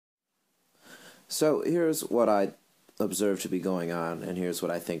So here's what I observe to be going on, and here's what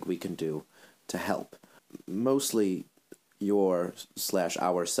I think we can do to help. Mostly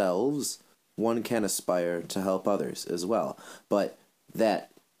ourselves, one can aspire to help others as well. But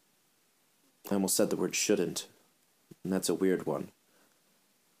that, I almost said the word shouldn't, and that's a weird one.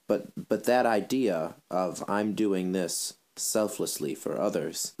 But that idea of I'm doing this selflessly for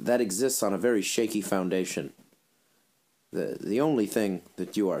others, that exists on a very shaky foundation. The only thing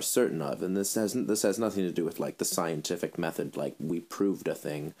that you are certain of, and this has nothing to do with like the scientific method, like we proved a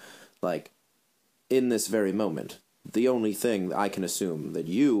thing, like in this very moment, the only thing that I can assume that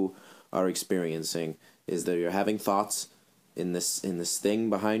you are experiencing is that you're having thoughts in this thing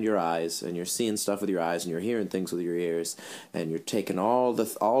behind your eyes, and you're seeing stuff with your eyes, and you're hearing things with your ears, and you're taking all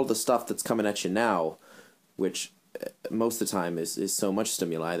the stuff that's coming at you now, which most of the time is so much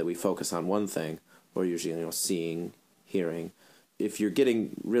stimuli that we focus on one thing, or usually seeing, hearing. If you're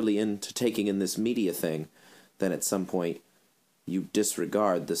getting really into taking in this media thing, then at some point you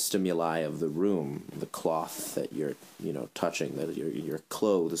disregard the stimuli of the room, the cloth that you're touching, that your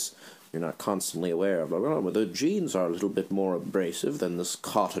clothes. You're not constantly aware of, well, the jeans are a little bit more abrasive than this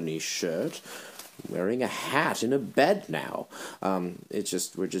cottony shirt. Wearing a hat in a bed now. It's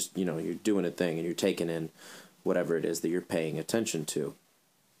just, you're doing a thing and you're taking in whatever it is that you're paying attention to.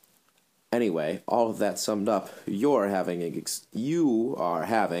 Anyway, all of that summed up, you are having an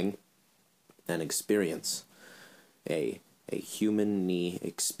experience, a human knee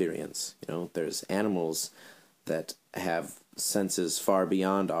experience. There's animals that have senses far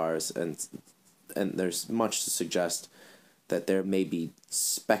beyond ours, and there's much to suggest that there may be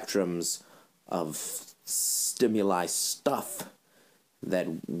spectrums of stimuli stuff that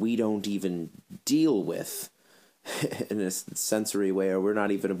we don't even deal with in a sensory way, or we're not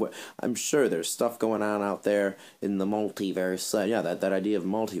even aware. I'm sure there's stuff going on out there in the multiverse. That idea of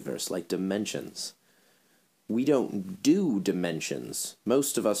multiverse, like dimensions. We don't do dimensions.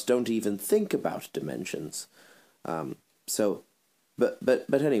 Most of us don't even think about dimensions. But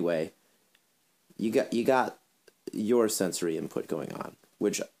anyway, you got your sensory input going on,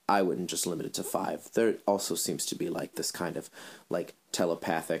 which I wouldn't just limit it to 5. There also seems to be like this kind of like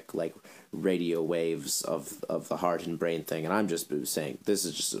telepathic, like radio waves of the heart and brain thing, and I'm just saying this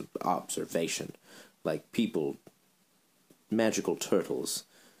is just an observation. Like people, magical turtles,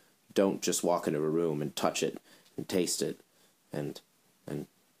 don't just walk into a room and touch it and taste it and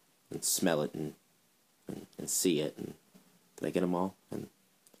smell it and see it, and did I get them all?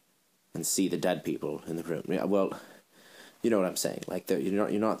 And see the dead people in the room. Yeah, well, you know what I'm saying. Like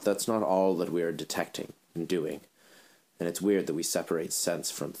you're not. That's not all that we're detecting and doing, and it's weird that we separate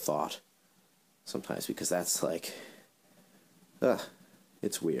sense from thought sometimes, because that's like,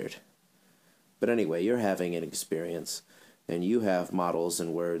 it's weird. But anyway, you're having an experience, and you have models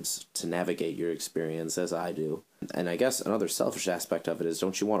and words to navigate your experience, as I do. And I guess another selfish aspect of it is,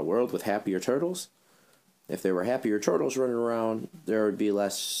 don't you want a world with happier turtles? If there were happier turtles running around, there would be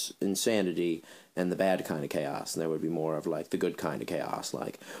less insanity and the bad kind of chaos, and there would be more of like the good kind of chaos,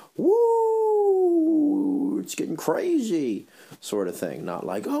 like, woo, it's getting crazy sort of thing, not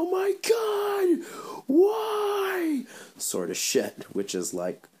like, oh my god, why, sort of shit, which is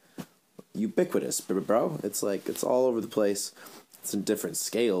like ubiquitous, bro. It's like, it's all over the place. It's in different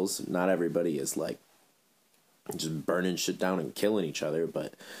scales. Not everybody is like just burning shit down and killing each other,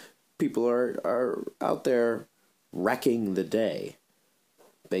 but people are out there wrecking the day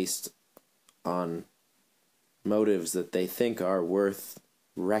based on motives that they think are worth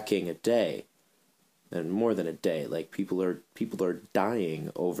wrecking a day, and more than a day. Like people are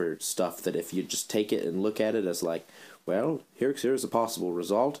dying over stuff that if you just take it and look at it as like, well, here's a possible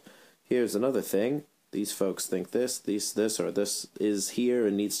result, here's another thing, these folks think this, or this is here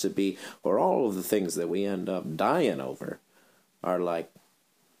and needs to be, or all of the things that we end up dying over are like,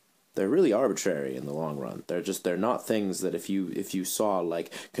 they're really arbitrary in the long run. They're not things that if you saw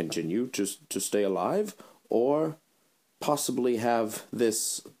like continue to stay alive, or possibly have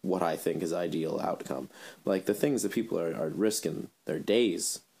this, what I think is ideal outcome. Like the things that people are risking their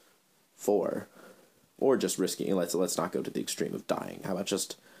days for, or just risking, let's not go to the extreme of dying. How about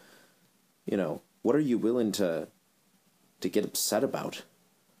just, what are you willing to get upset about?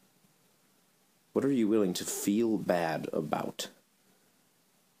 What are you willing to feel bad about?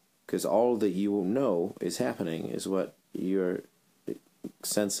 Because all that you know is happening is what you're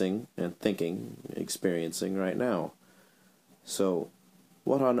sensing and thinking, experiencing right now. So,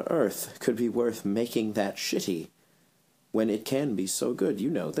 what on earth could be worth making that shitty when it can be so good? You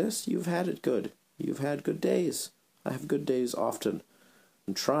know this. You've had it good. You've had good days. I have good days often.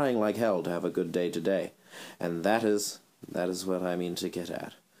 I'm trying like hell to have a good day today. And that is what I mean to get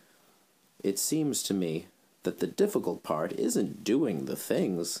at. it seems to me that the difficult part isn't doing the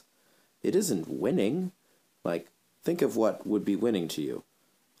things. It isn't winning. Like, think of what would be winning to you.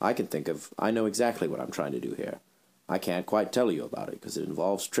 I know exactly what I'm trying to do here. I can't quite tell you about it because it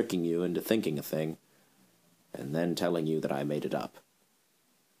involves tricking you into thinking a thing and then telling you that I made it up.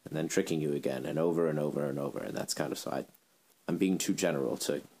 And then tricking you again and over and over and over. And that's kind of, so I'm being too general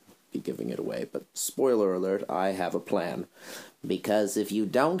to be giving it away. But spoiler alert, I have a plan. Because if you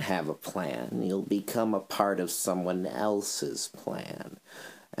don't have a plan, you'll become a part of someone else's plan.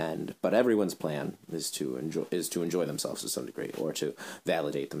 But everyone's plan is to enjoy themselves to some degree, or to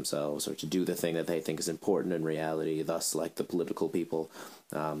validate themselves, or to do the thing that they think is important in reality. Thus, like the political people,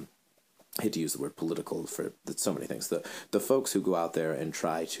 I hate to use the word political for so many things. The folks who go out there and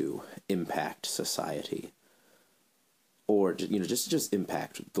try to impact society, or just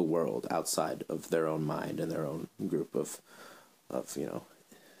impact the world outside of their own mind and their own group of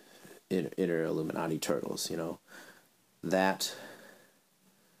inner Illuminati turtles.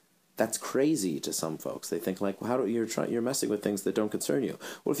 That's crazy to some folks. They think like, well, you're messing with things that don't concern you.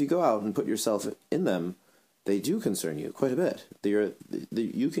 Well, if you go out and put yourself in them, they do concern you quite a bit.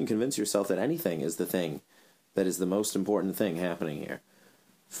 You can convince yourself that anything is the thing that is the most important thing happening here.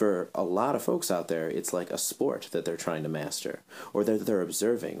 For a lot of folks out there, it's like a sport that they're trying to master, or that they're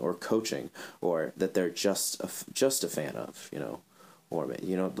observing, or coaching, or that they're just a fan of, or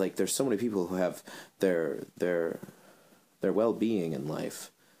like there's so many people who have their well-being in life.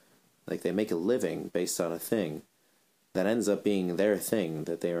 Like, they make a living based on a thing that ends up being their thing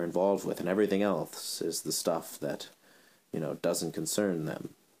that they are involved with, and everything else is the stuff that, doesn't concern them.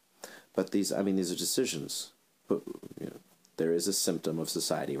 But these are decisions. But, there is a symptom of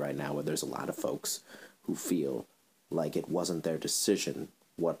society right now where there's a lot of folks who feel like it wasn't their decision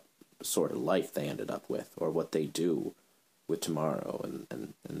what sort of life they ended up with, or what they do with tomorrow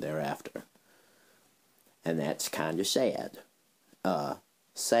and thereafter. And that's kind of sad.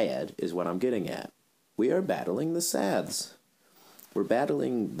 Sad is what I'm getting at. We are battling the sads. We're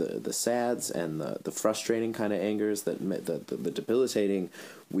battling the sads and the frustrating kind of angers, the debilitating.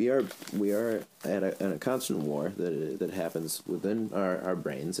 We are at a constant war that happens within our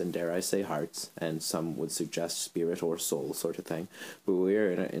brains, and dare I say hearts, and some would suggest spirit or soul sort of thing. But we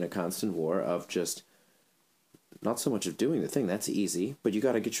are in a constant war of just not so much of doing the thing. That's easy, but you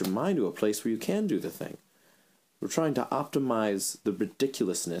got to get your mind to a place where you can do the thing. We're trying to optimize the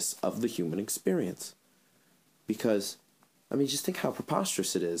ridiculousness of the human experience. Because, just think how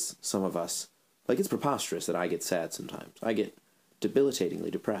preposterous it is, some of us. Like, it's preposterous that I get sad sometimes. I get debilitatingly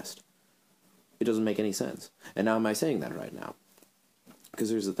depressed. It doesn't make any sense. And now am I saying that right now?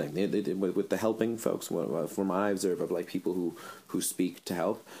 Because here's the thing. With the helping folks, from what I observe of like people who speak to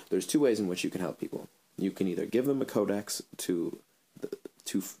help, there's two ways in which you can help people. You can either give them a codex to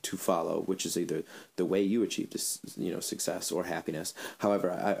follow, which is either the way you achieve success or happiness.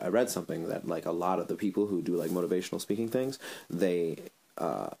 However, I read something that like a lot of the people who do like motivational speaking things, they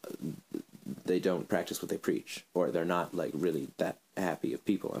don't practice what they preach, or they're not like really that happy of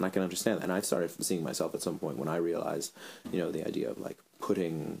people, and I can understand that. And I started seeing myself at some point when I realized the idea of like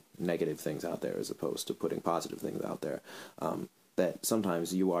putting negative things out there as opposed to putting positive things out there. That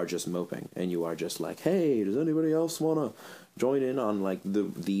sometimes you are just moping, and you are just like, hey, does anybody else want to join in on like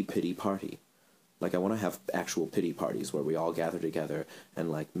the pity party? Like, I want to have actual pity parties where we all gather together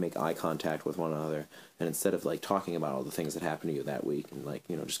and like make eye contact with one another, and instead of like talking about all the things that happened to you that week and like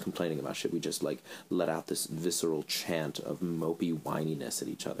just complaining about shit, we just like let out this visceral chant of mopey whininess at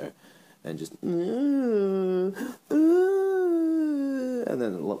each other, and just and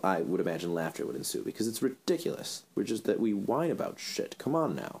then I would imagine laughter would ensue, because it's ridiculous. We're just that we whine about shit. Come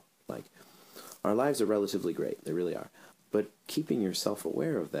on now. Like, our lives are relatively great. They really are. But keeping yourself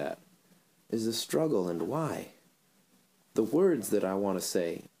aware of that is a struggle, and why? The words that I want to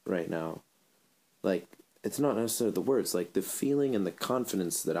say right now, like, it's not necessarily the words, like the feeling and the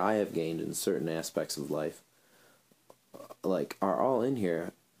confidence that I have gained in certain aspects of life, like, are all in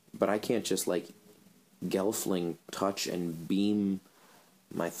here, but I can't just, like, gelfling touch and beam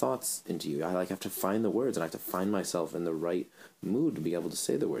my thoughts into you. I have to find the words, and I have to find myself in the right mood to be able to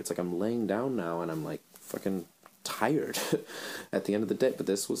say the words. Like, I'm laying down now, and I'm like fucking tired at the end of the day. But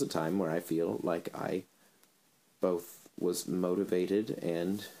this was a time where I feel like I both was motivated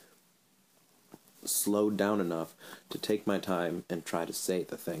and slowed down enough to take my time and try to say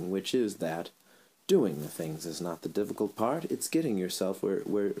the thing, which is that doing the things is not the difficult part. It's getting yourself where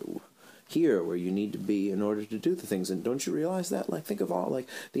you need to be in order to do the things. And don't you realize that? Like, think of all like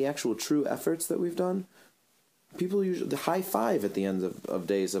the actual true efforts that we've done. People usually high five at the end of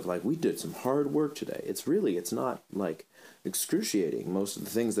days of like, we did some hard work today. It's not like excruciating. Most of the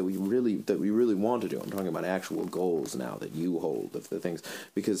things that we really want to do. I'm talking about actual goals now that you hold of the things,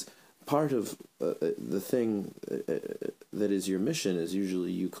 because part of the thing that is your mission is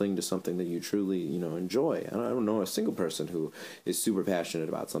usually you cling to something that you truly, enjoy. And I don't know a single person who is super passionate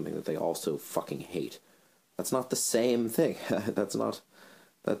about something that they also fucking hate. That's not the same thing.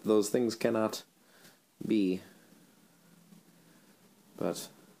 Those things cannot be. But,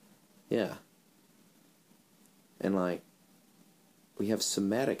 yeah. And, we have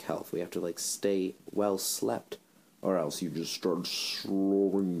somatic health. We have to, stay well slept, or else you just start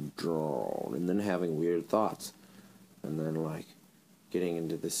slowing down and then having weird thoughts. And then, getting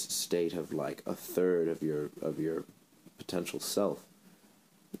into this state of, a third of your potential self.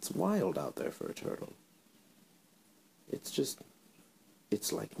 It's wild out there for a turtle.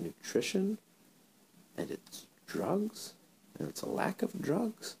 It's like nutrition, and it's drugs, and it's a lack of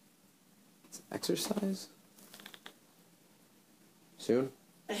drugs. It's exercise. Soon?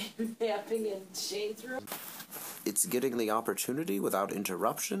 Napping in Shane's room. It's getting the opportunity without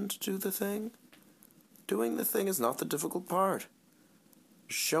interruption to do the thing. Doing the thing is not the difficult part.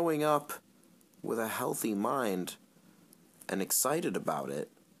 Showing up with a healthy mind and excited about it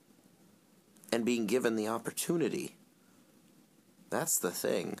and being given the opportunity. That's the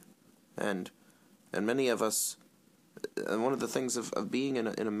thing. And many of us, and one of the things of being in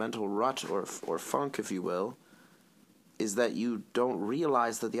a mental rut or funk, if you will, is that you don't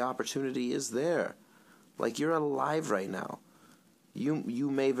realize that the opportunity is there. You're alive right now. You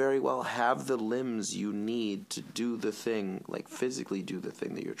may very well have the limbs you need to do the thing, physically do the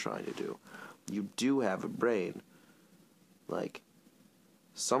thing that you're trying to do. You do have a brain.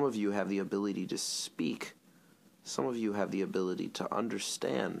 Some of you have the ability to speak. Some of you have the ability to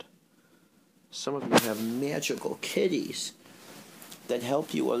understand. Some of you have magical kitties that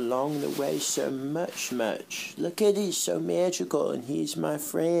help you along the way so much. The kitty's so magical, and he's my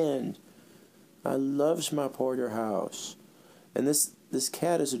friend. I loves my porterhouse. And this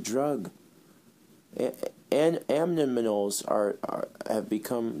cat is a drug. And animals have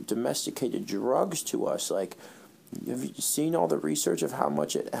become domesticated drugs to us. Have you seen all the research of how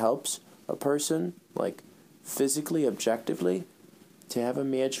much it helps a person, physically, objectively, to have a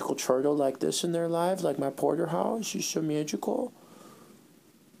magical turtle like this in their lives, like my porterhouse? You're so magical.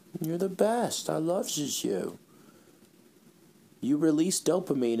 You're the best. I loves you. You release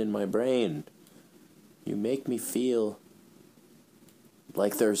dopamine in my brain. You make me feel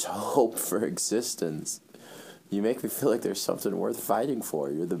like there's hope for existence. You make me feel like there's something worth fighting for.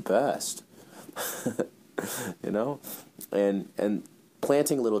 You're the best. And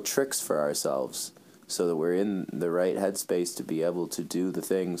planting little tricks for ourselves so that we're in the right headspace to be able to do the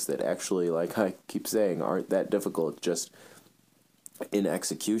things that actually, like I keep saying, aren't that difficult, just in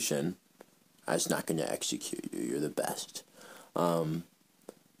execution. I was not going to execute you. You're the best.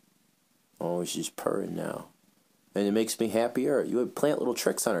 She's purring now. And it makes me happier. You would plant little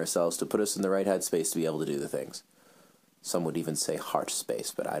tricks on ourselves to put us in the right headspace to be able to do the things. Some would even say heart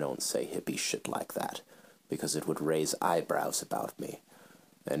space, but I don't say hippie shit like that, because it would raise eyebrows about me.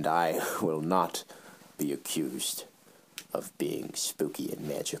 And I will not be accused of being spooky and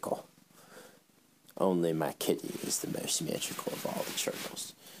magical. Only my kitty is the most magical of all the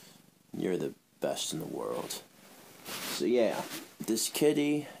turtles. You're the best in the world. So yeah, this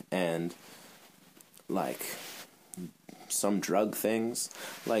kitty and some drug things.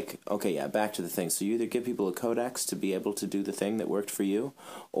 Back to the thing. So you either give people a codex to be able to do the thing that worked for you,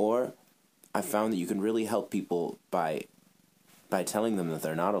 or I found that you can really help people by telling them that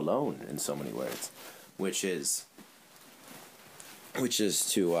they're not alone in so many words, which is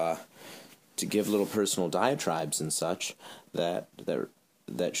to give little personal diatribes and such that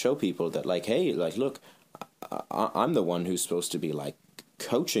show people that hey, look, I'm the one who's supposed to be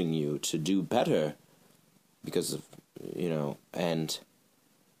coaching you to do better, because of and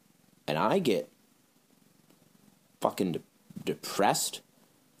I get fucking depressed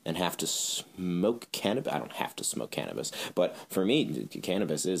and have to smoke cannabis. I don't have to smoke cannabis, but for me,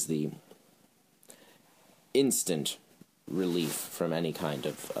 cannabis is the instant relief from any kind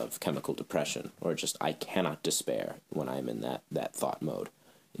of chemical depression, or just I cannot despair when I'm in that thought mode.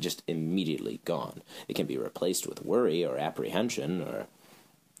 It's just immediately gone. It can be replaced with worry or apprehension or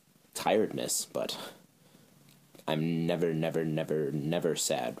tiredness, but I'm never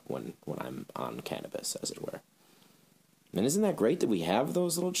sad when I'm on cannabis, as it were. And isn't that great that we have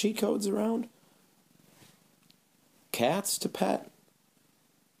those little cheat codes around? Cats to pet,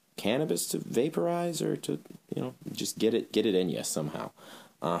 cannabis to vaporize, or to, just get it in you somehow.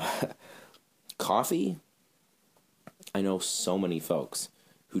 Coffee. I know so many folks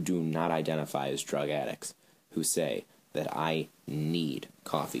who do not identify as drug addicts who say, that I need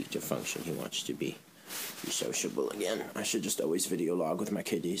coffee to function. He wants to be sociable again. I should just always video log with my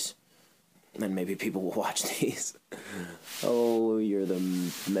kiddies. And maybe people will watch these. Oh, you're the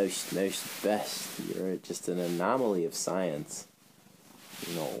most best. You're just an anomaly of science.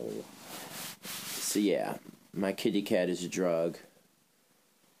 No. So yeah, my kitty cat is a drug.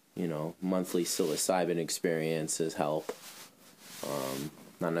 You know, monthly psilocybin experiences help.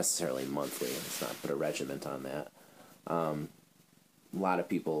 Not necessarily monthly. Let's not put a regiment on that. A lot of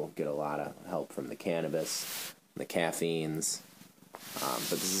people get a lot of help from the cannabis, the caffeines. But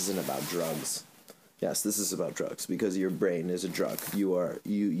this isn't about drugs. Yes, this is about drugs, because your brain is a drug.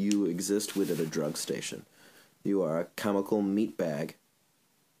 You exist within a drug station. You are a chemical meat bag.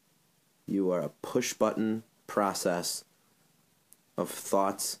 You are a push-button process of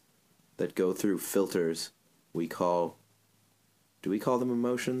thoughts that go through filters we call... Do we call them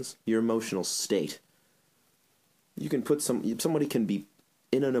emotions? Your emotional state. You can put somebody can be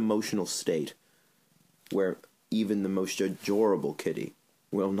in an emotional state where even the most adorable kitty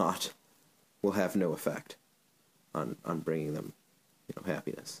will have no effect on bringing them,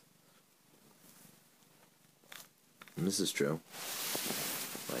 happiness. And this is true.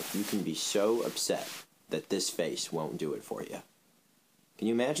 Like, you can be so upset that this face won't do it for you. Can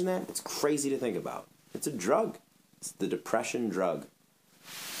you imagine that? It's crazy to think about. It's a drug. It's the depression drug.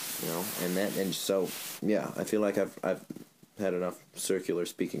 And so yeah, I feel like I've had enough circular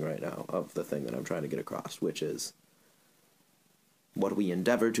speaking right now of the thing that I'm trying to get across, which is what we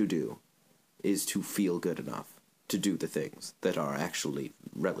endeavor to do is to feel good enough to do the things that are actually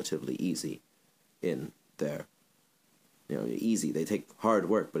relatively easy in their, easy. They take hard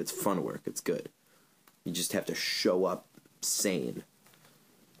work, but it's fun work. It's good. You just have to show up sane.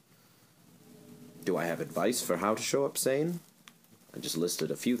 Do I have advice for how to show up sane? I just listed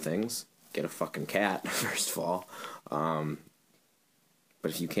a few things. Get a fucking cat, first of all.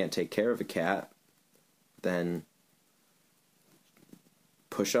 But if you can't take care of a cat, then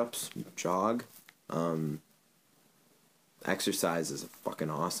push-ups, jog. Exercise is a fucking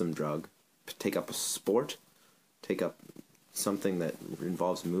awesome drug. Take up a sport. Take up something that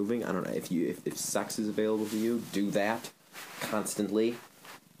involves moving. I don't know, if sex is available to you, do that constantly,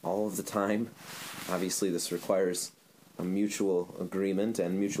 all of the time. Obviously, this requires a mutual agreement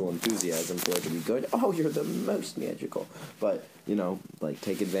and mutual enthusiasm for it to be good. Oh, you're the most magical. But,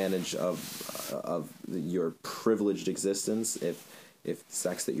 take advantage of your privileged existence if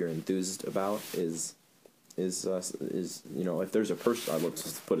sex that you're enthused about is if there's a person, let's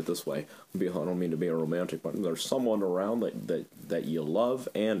just put it this way, I don't mean to be a romantic, but there's someone around that you love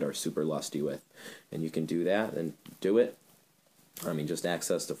and are super lusty with, and you can do that, and do it. I mean, just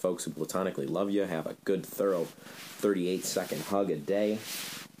access to folks who platonically love you, have a good, thorough 38-second hug a day.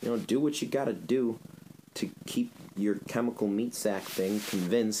 Do what you gotta do to keep your chemical meat sack thing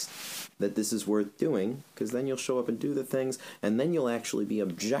convinced that this is worth doing, because then you'll show up and do the things, and then you'll actually be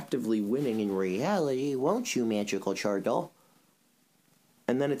objectively winning in reality, won't you, magical turtle?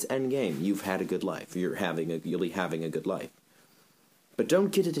 And then it's endgame. You've had a good life. You'll be having a good life. But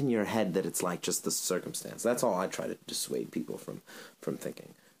don't get it in your head that it's like just the circumstance. That's all I try to dissuade people from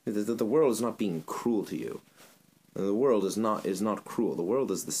thinking. The world is not being cruel to you. The world is not cruel. The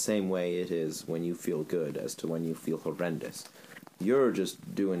world is the same way it is when you feel good as to when you feel horrendous. You're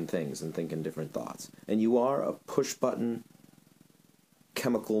just doing things and thinking different thoughts. And you are a push-button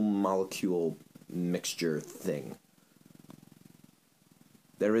chemical molecule mixture thing.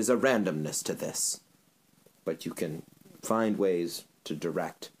 There is a randomness to this. But you can find ways to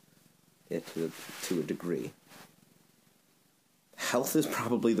direct it to a degree. Health is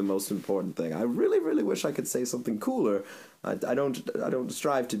probably the most important thing. I really, really wish I could say something cooler. I don't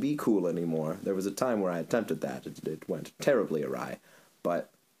strive to be cool anymore. There was a time where I attempted that. It went terribly awry.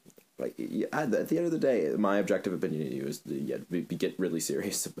 But at the end of the day, my objective opinion of you is to get really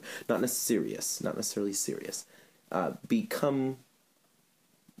serious. Not necessarily serious.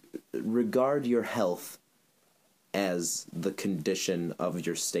 Regard your health as the condition of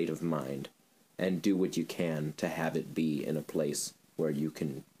your state of mind, and do what you can to have it be in a place where you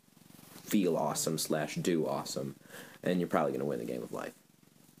can feel awesome / do awesome, and you're probably going to win the game of life.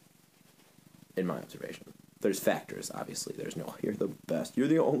 In my observation. There's factors, obviously. There's no, you're the best. You're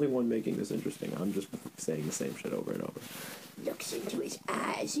the only one making this interesting. I'm just saying the same shit over and over. Looks into his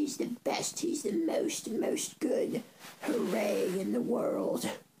eyes. He's the best. He's the most good. Hooray in the world.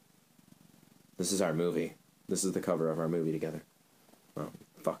 This is our movie. This is the cover of our movie together. Well,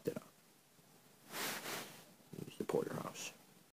 fucked it up.